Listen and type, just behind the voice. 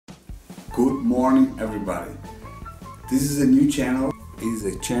Good morning, everybody. This is a new channel. It's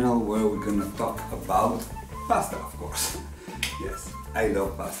a channel where we're gonna talk about pasta, of course. Yes, I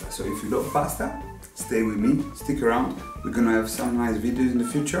love pasta. So if you love pasta, stay with me, stick around. We're gonna have some nice videos in the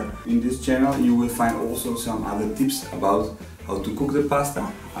future. In this channel you will find also some other tips about how to cook the pasta,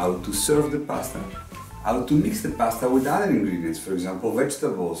 how to serve the pasta, how to mix the pasta with other ingredients, for example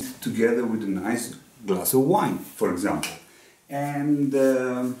vegetables, together with a nice glass of wine, for example. And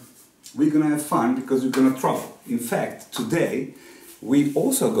we're gonna have fun because we're gonna travel. In fact, today we're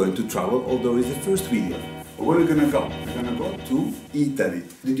also going to travel, although it's the first video. Where are we gonna go? We're gonna go to Italy.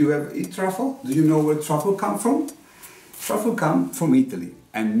 Did you ever eat truffle? Do you know where truffle come from? Truffle come from Italy,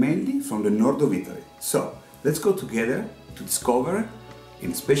 and mainly from the north of Italy. So let's go together to discover,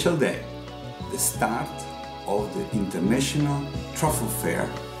 in a special day, the start of the International Truffle Fair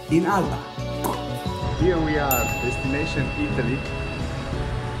in Alba. Here we are, destination Italy.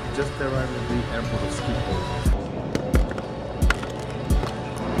 Just arrived at the airport of Schiphol.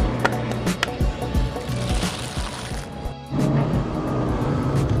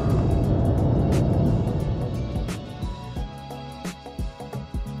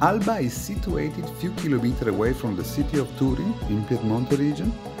 Alba is situated a few kilometers away from the city of Turin in Piedmont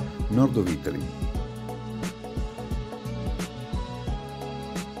region, north of Italy.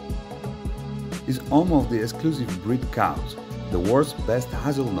 It's home of the exclusive breed cows, the world's best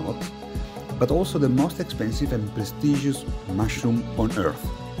hazelnut, but also the most expensive and prestigious mushroom on earth,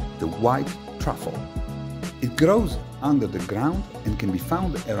 the white truffle. It grows under the ground and can be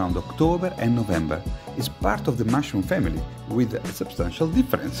found around October and November. It's part of the mushroom family, with a substantial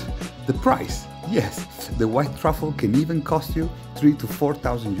difference. The price, yes, the white truffle can even cost you 3,000 to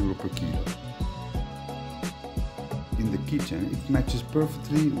 4,000 euro per kilo. In the kitchen, it matches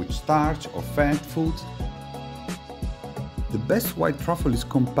perfectly with starch or fat foods. The best white truffle is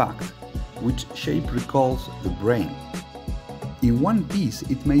compact, which shape recalls the brain. In one piece,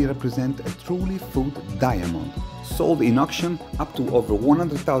 it may represent a truly food diamond, sold in auction up to over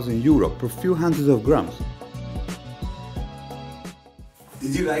 100,000 euro per few hundreds of grams.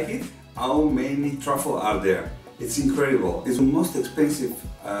 Did you like it? How many truffle are there? It's incredible. It's the most expensive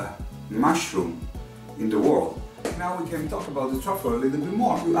mushroom in the world. Now we can talk about the truffle a little bit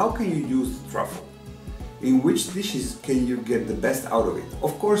more. How can you use the truffle? In which dishes can you get the best out of it?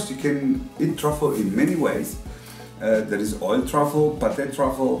 Of course, you can eat truffle in many ways. There is oil truffle, pate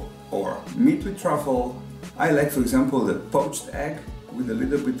truffle, or meat with truffle. I like, for example, the poached egg with a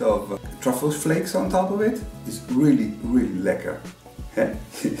little bit of truffle flakes on top of it. It's really, really lekker.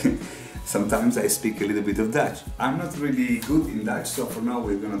 Sometimes I speak a little bit of Dutch. I'm not really good in Dutch, so for now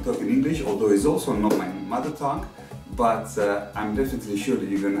we're gonna talk in English, although it's also not my mother tongue, but I'm definitely sure that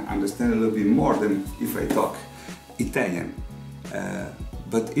you're gonna understand a little bit more than if I talk Italian.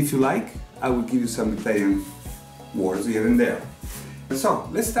 But if you like, I will give you some Italian words here and there. So,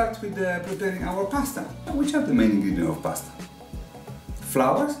 let's start with preparing our pasta. Which are the main ingredients of pasta?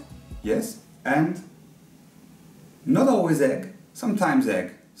 Flour, yes, and not always egg, sometimes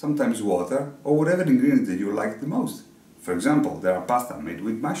water, or whatever ingredient that you like the most. For example, there are pasta made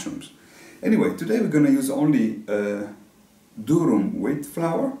with mushrooms. Anyway, today we're gonna use only durum wheat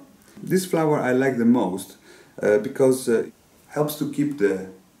flour. This flour I like the most because it helps to keep the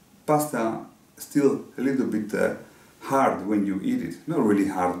pasta still a little bit hard when you eat it. Not really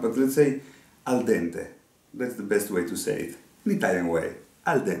hard, but let's say al dente. That's the best way to say it. In Italian way,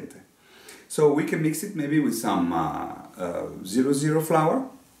 al dente. So we can mix it maybe with some 00 flour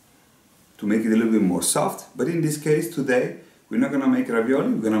to make it a little bit more soft. But in this case today, we're not gonna make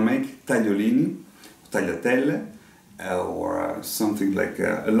ravioli, we're gonna make tagliolini, tagliatelle, or something like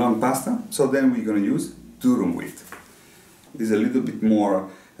a long pasta. So then we're gonna use durum wheat. It's a little bit more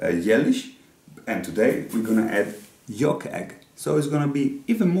yellowish. And today we're gonna add yolk egg, so it's gonna be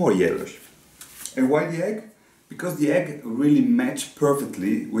even more yellowish. And why the egg? Because the egg really matches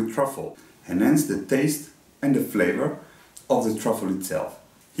perfectly with truffle, enhance the taste and the flavor of the truffle itself.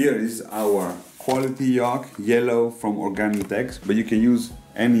 Here is our quality yolk, yellow from organic eggs, but you can use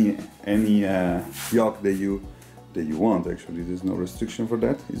any yolk that you want. Actually, there's no restriction for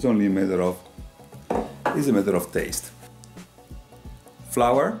that. It's only a matter of taste.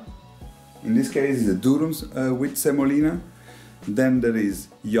 Flour. In this case, is the durum with semolina. Then there is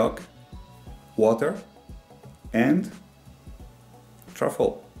yolk, water, and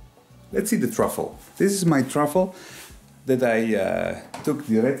truffle. Let's see the truffle. This is my truffle that I took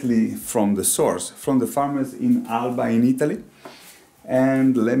directly from the source, from the farmers in Alba in Italy.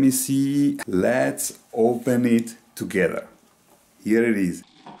 And let me see. Let's open it together. Here it is.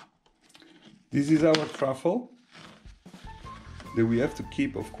 This is our truffle. that we have to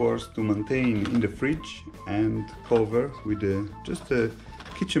keep, of course, to maintain in the fridge and cover with just a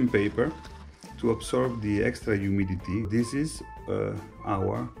kitchen paper to absorb the extra humidity. This is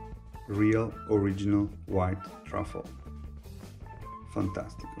our real original white truffle.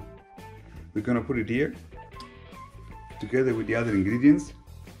 Fantastic. We're gonna put it here together with the other ingredients.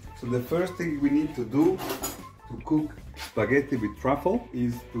 So the first thing we need to do to cook spaghetti with truffle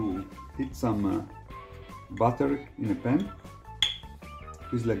is to heat some butter in a pan.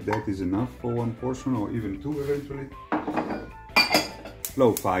 Just like that is enough for one portion, or even two eventually.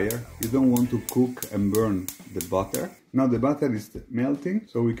 Low fire. You don't want to cook and burn the butter. Now the butter is melting,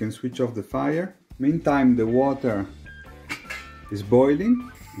 so we can switch off the fire. Meantime, the water is boiling,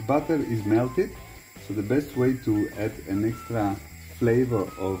 butter is melted. So the best way to add an extra flavor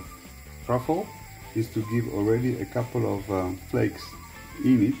of truffle is to give already a couple of flakes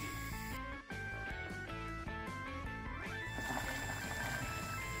in it.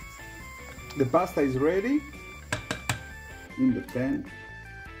 The pasta is ready in the pan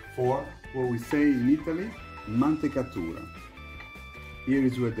for what we say in Italy, mantecatura. Here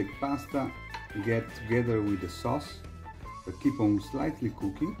is where the pasta gets together with the sauce, but keep on slightly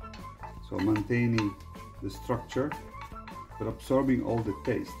cooking, so maintaining the structure, but absorbing all the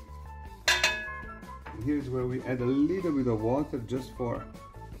taste. And here is where we add a little bit of water just for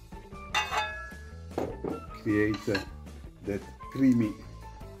create that creamy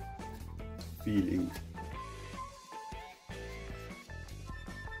feeling.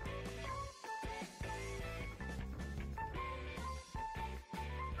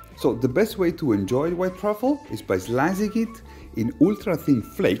 So the best way to enjoy white truffle is by slicing it in ultra thin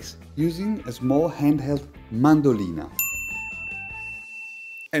flakes using a small handheld mandolina.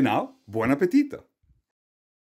 And now, buon appetito!